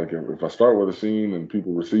 I feel like if I start with a scene and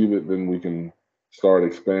people receive it, then we can start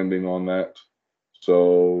expanding on that.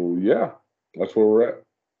 So yeah, that's where we're at.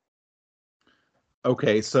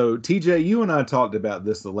 Okay, so TJ, you and I talked about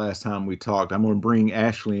this the last time we talked. I'm going to bring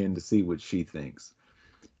Ashley in to see what she thinks.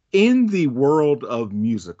 In the world of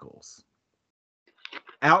musicals,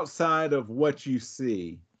 outside of what you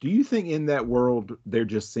see, do you think in that world they're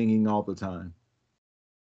just singing all the time?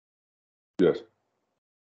 Yes.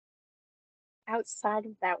 Outside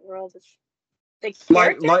of that world, the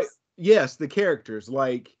Like, characters. yes, the characters,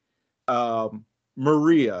 like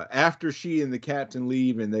Maria, after she and the captain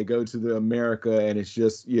leave and they go to the America and it's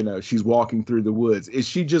just, she's walking through the woods. Is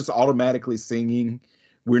she just automatically singing?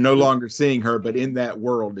 We're no longer seeing her, but in that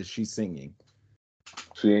world, is she singing?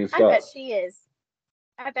 She ain't I bet stopped. she is.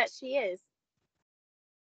 I bet she is.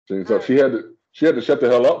 She ain't stopped. She had to shut the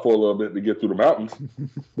hell up for a little bit to get through the mountains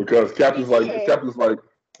because She did. Captain's like,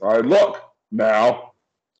 all right, look now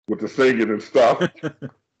with the singing and stuff.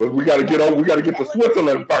 But we got to get over. We got to get to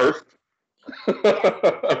Switzerland first. Get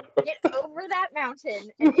over that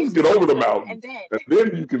mountain and Just get over the mountain, and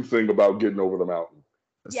then you can sing about getting over the mountain.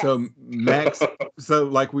 So Max, so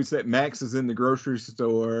like we said, Max is in the grocery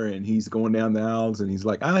store and he's going down the aisles and he's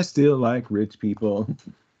like, I still like rich people.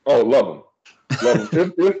 Oh, love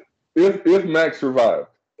him. If Max survived,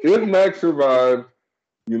 he's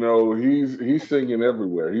singing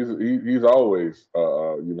everywhere. He's always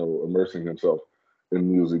immersing himself in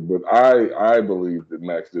music. But I believe that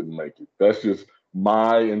Max didn't make it. That's just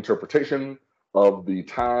my interpretation of the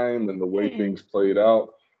time and the way things played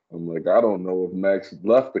out. I'm like, I don't know if Max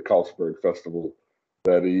left the Carlsberg Festival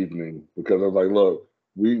that evening because I was like, look,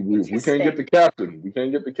 we can't get the captain. We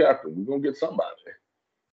can't get the captain. We're gonna get somebody.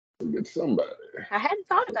 We'll get somebody. I hadn't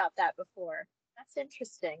thought about that before. That's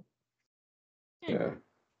interesting. Yeah.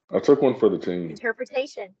 I took one for the team.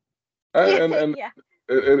 Interpretation. And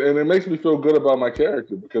it makes me feel good about my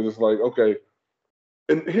character because it's like, okay,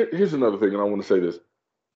 and here's another thing, and I want to say this.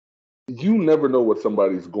 You never know what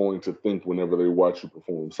somebody's going to think whenever they watch you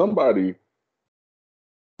perform. Somebody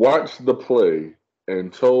watched the play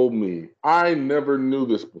and told me, I never knew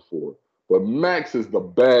this before, but Max is the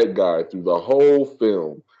bad guy through the whole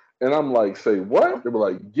film. And I'm like, say what? They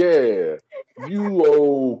were like, yeah, you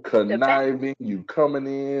old conniving, you coming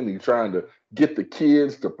in, you trying to get the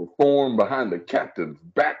kids to perform behind the captain's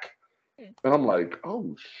back. And I'm like,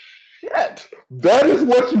 oh shit, that is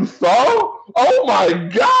what you saw? Oh my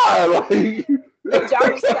God. Like the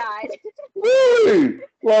dark side. Really?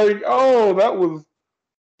 Like, oh, that was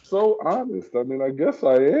so honest. I mean, I guess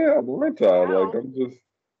I am, aren't I? Wow. Like I'm just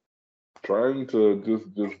trying to just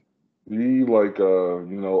be like a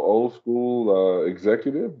old school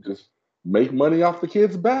executive, just make money off the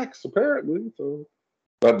kids' backs, apparently. So,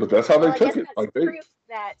 but that's how they took it. Like they proof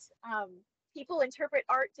that people interpret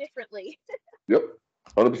art differently. Yep,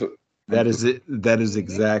 100%. That is it. That is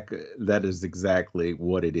exactly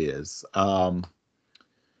what it is.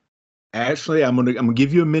 Ashley, I'm gonna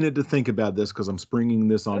give you a minute to think about this because I'm springing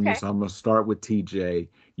this on you. So I'm gonna start with TJ.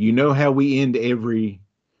 You know how we end every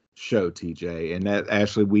show, TJ, and that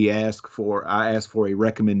Ashley, I ask for a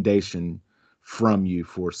recommendation from you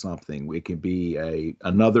for something. It can be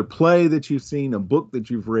another play that you've seen, a book that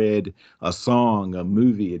you've read, a song, a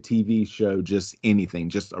movie, a TV show, just anything,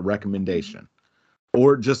 just a recommendation,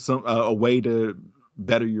 or just a way to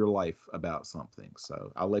better your life about something.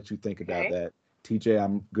 So I'll let you think about that. TJ,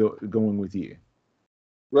 I'm going with you.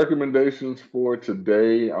 Recommendations for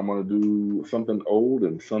today. I'm going to do something old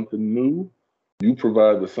and something new. You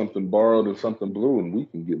provide the something borrowed and something blue, and we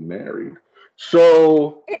can get married.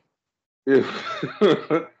 So, if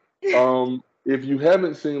if you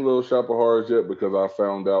haven't seen Little Shop of Horrors yet, because I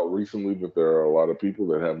found out recently that there are a lot of people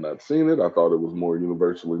that have not seen it, I thought it was more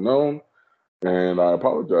universally known. And I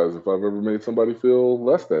apologize if I've ever made somebody feel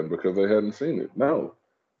less than because they hadn't seen it. No,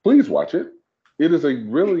 please watch it. It is a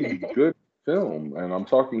really good film, and I'm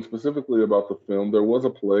talking specifically about the film. There was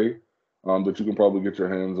a play that you can probably get your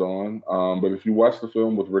hands on, but if you watch the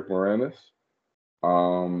film with Rick Moranis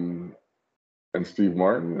um, and Steve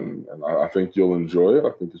Martin, and I think you'll enjoy it.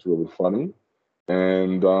 I think it's really funny,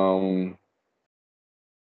 and so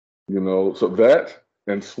that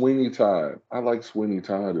and Sweeney Todd. I like Sweeney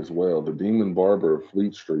Todd as well. The Demon Barber of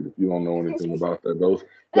Fleet Street. If you don't know anything about that,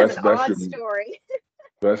 That's an that's odd your story.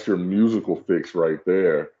 that's your musical fix right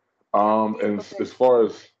there. And Musical as fix. far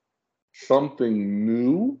as something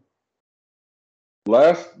new,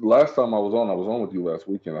 last time I was on with you last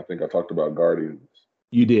weekend. I think I talked about Guardians.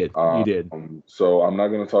 You did. You did. So I'm not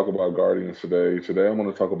going to talk about Guardians today. Today I'm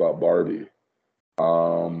going to talk about Barbie.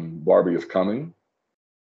 Barbie is coming.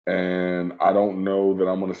 And I don't know that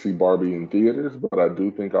I'm going to see Barbie in theaters, but I do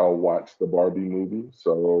think I'll watch the Barbie movie.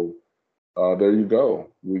 So there you go.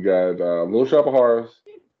 We got Little Shop of Horrors,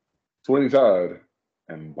 Sweeney Todd,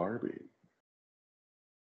 and Barbie.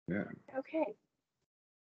 Yeah. Okay.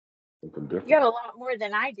 Something different. You have a lot more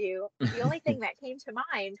than I do. The only thing that came to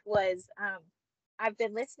mind was I've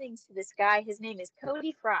been listening to this guy. His name is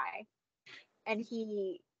Cody Fry, and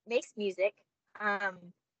he makes music,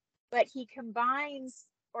 but he combines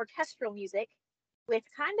orchestral music with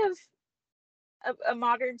kind of a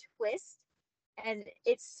modern twist, and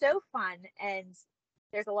it's so fun. And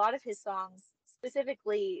there's a lot of his songs,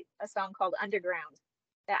 specifically a song called Underground,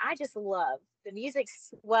 that I just love. The music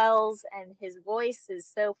swells, and his voice is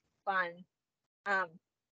so fun. So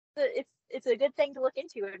it's a good thing to look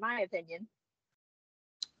into, in my opinion.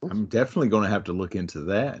 I'm definitely going to have to look into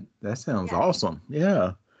that. That sounds awesome.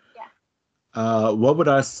 Yeah. Yeah. What would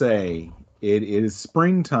I say? It is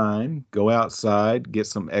springtime. Go outside, get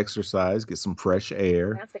some exercise, get some fresh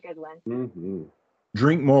air. That's a good one. Mm-hmm.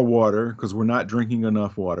 Drink more water because we're not drinking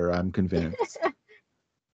enough water, I'm convinced.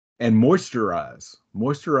 And moisturize.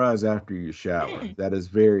 Moisturize after you shower. That is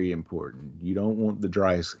very important. You don't want the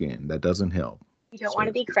dry skin. That doesn't help. You don't want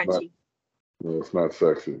to be crunchy. No, it's not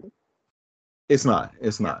sexy. It's not.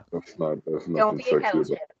 It's not. That's nothing Don't be sexy a kettle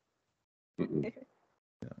about chip.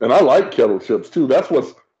 And I like kettle chips too. That's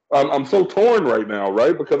what's I'm so torn right now,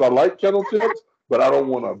 right? Because I like kettle chips, but I don't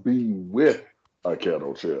want to be with a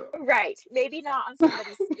kettle chip. Right. Maybe not on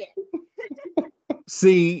somebody's skin.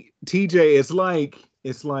 See, TJ, it's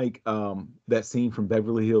like that scene from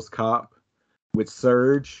Beverly Hills Cop with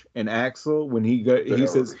Serge and Axel when he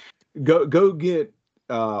says go get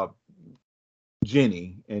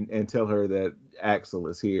Jenny and tell her that Axel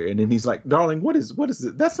is here, and then he's like, darling, what is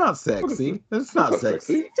it? That's not sexy. That's not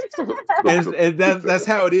sexy. and that's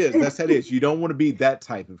how it is. That's how it is. You don't want to be that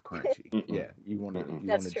type of crunchy. Mm-mm. Yeah, you want to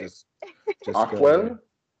just Aquel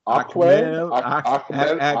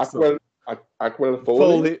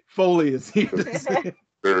Foley is here.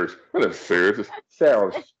 Serge. Not Serge. It's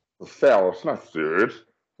Sarah. Not Serge.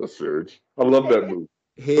 It's Serge. I love that movie.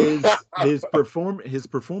 His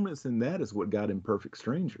performance in that is what got him Perfect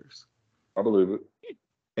Strangers. I believe it.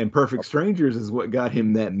 And Perfect Strangers is what got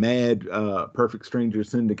him that mad Perfect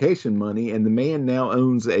Strangers syndication money, and the man now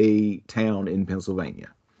owns a town in Pennsylvania.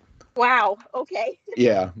 Wow. Okay.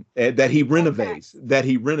 Yeah, that he renovates. Look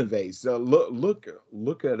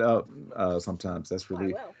it up sometimes. That's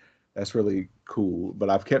really cool. But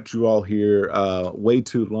I've kept you all here way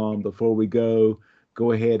too long. Before we go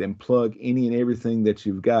ahead and plug any and everything that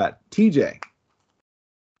you've got. TJ.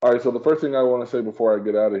 All right, so the first thing I want to say before I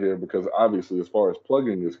get out of here, because obviously as far as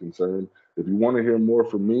plugging is concerned, if you want to hear more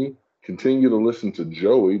from me, continue to listen to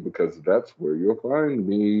Joey, because that's where you'll find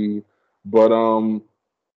me. But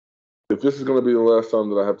if this is going to be the last time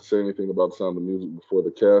that I have to say anything about Sound of Music before the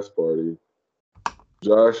cast party,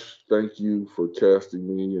 Josh, thank you for casting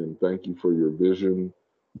me, and thank you for your vision.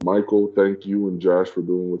 Michael, thank you and Josh for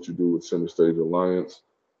doing what you do with Center Stage Alliance.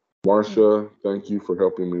 Marsha, thank you for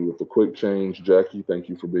helping me with the quick change. Jackie, thank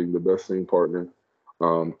you for being the best scene partner.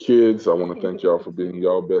 Kids, I want to thank y'all for being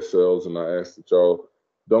y'all best selves, and I ask that y'all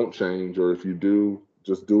don't change, or if you do,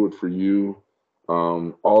 just do it for you.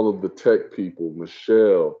 All of the tech people,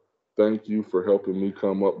 Michelle, thank you for helping me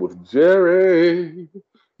come up with Jerry.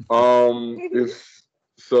 It's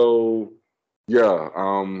so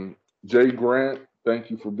Jay Grant,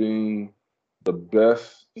 thank you for being the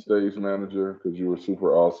best stage manager because you were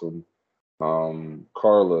super awesome.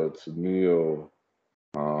 Carla, Neil,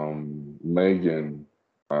 Megan,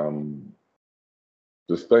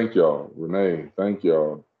 just thank y'all. Renee, thank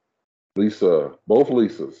y'all. Lisa, both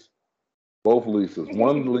Lisas.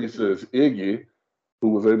 One Lisa is Iggy, who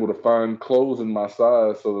was able to find clothes in my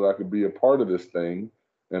size so that I could be a part of this thing.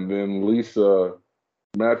 and then Lisa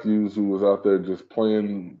Matthews, who was out there just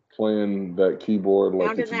playing that keyboard like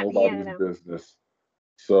Pounding it's that nobody's piano. business.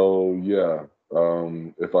 So yeah,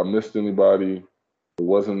 if I missed anybody, it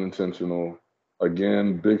wasn't intentional.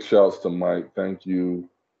 Again, big shouts to Mike. Thank you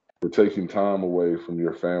for taking time away from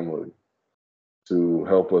your family to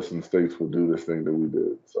help us in Statesville do this thing that we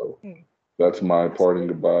did. So that's my parting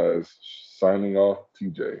goodbyes. Signing off,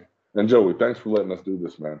 TJ. And Joey, thanks for letting us do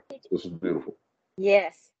this, man. This was beautiful.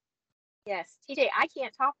 Yes. Yes. TJ, I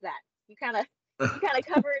can't top that. You kind of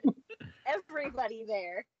covered everybody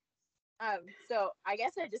there. So I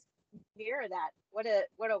guess I just mirror that. What a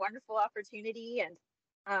wonderful opportunity, and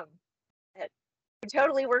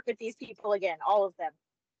totally work with these people again, all of them.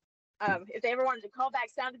 If they ever wanted to call back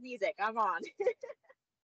Sound of Music, I'm on.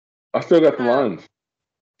 I still got the lines.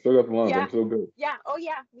 Yeah. I'm still good. Yeah. Oh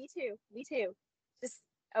yeah. Me too. Just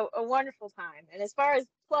a wonderful time. And as far as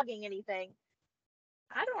plugging anything,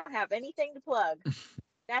 I don't have anything to plug.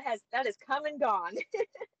 That has come and gone.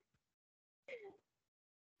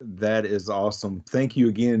 That is awesome. Thank you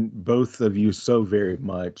again, both of you, so very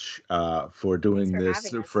much for doing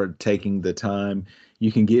this, for taking the time.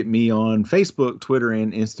 You can get me on Facebook, Twitter,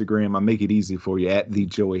 and Instagram. I make it easy for you at the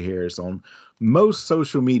Joey Harris on most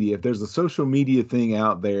social media. If there's a social media thing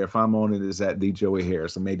out there, if I'm on it, it's at the Joey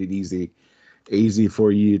Harris. I made it easy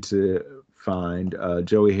for you to find.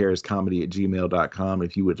 JoeyHarrisComedy@gmail.com.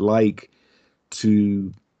 If you would like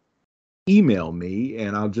to email me,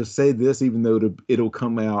 and I'll just say this, even though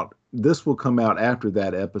this will come out after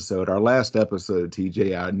that episode, our last episode,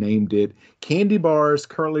 TJ, I named it Candy Bars,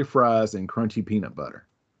 Curly Fries, and Crunchy Peanut Butter.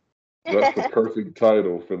 That's the perfect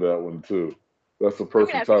title for that one too. That's the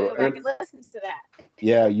perfect title. Go back and listen to that.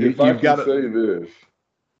 Yeah, you've got to say this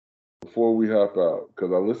before we hop out,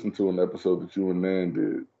 because I listened to an episode that you and Nan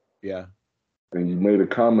did. Yeah. And you made a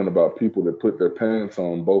comment about people that put their pants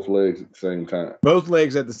on both legs at the same time. Both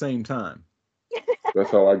legs at the same time. That's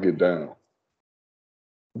how I get down.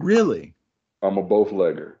 Really? I'm a both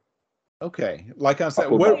legger. Okay. Like I said,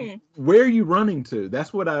 where are you running to?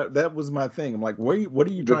 That was my thing. I'm like, what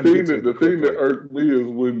are you trying to get to? The thing that irked me is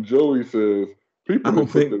when Joey says people that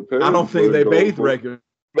put their pants on. I don't think they bathe regularly.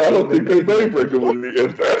 I don't think they bathe regularly.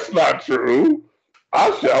 If that's not true, I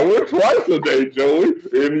shower twice a day, Joey,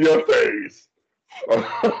 in your face.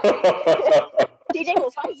 DJ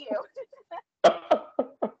will fight you.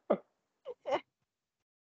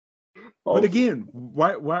 But again,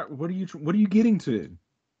 why? What are you getting to?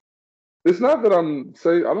 It's not that I'm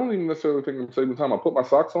saying. I don't even necessarily think I'm saving time. I put my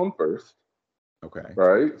socks on first. Okay.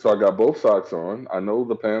 Right. So I got both socks on. I know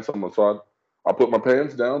the pants. So I put my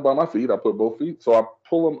pants down by my feet. I put both feet. So I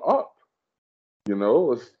pull them up. You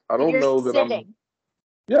know, I don't know that sitting.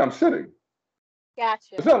 I'm sitting.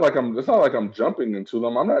 Gotcha. It's not like I'm jumping into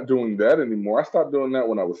them. I'm not doing that anymore. I stopped doing that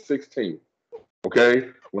when I was 16. Okay?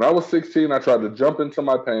 When I was 16, I tried to jump into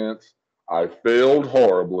my pants. I failed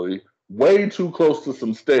horribly, way too close to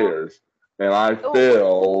some stairs, and I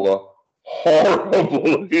fell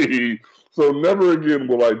horribly. So never again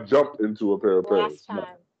will I jump into a pair of pants. Last time.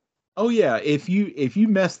 Oh yeah, if you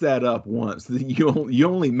mess that up once, you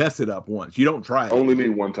only mess it up once. You don't try it. Only need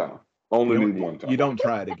one time. You don't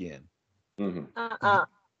try it again. Mm-hmm.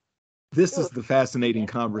 This is the fascinating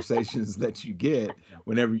conversations that you get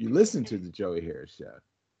whenever you listen to the Joey Harris Show.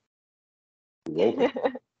 You're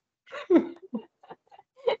welcome.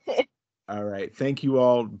 All right. Thank you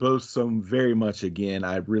all both so very much again.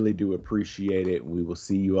 I really do appreciate it. We will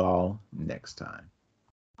see you all next time.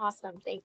 Awesome. Thank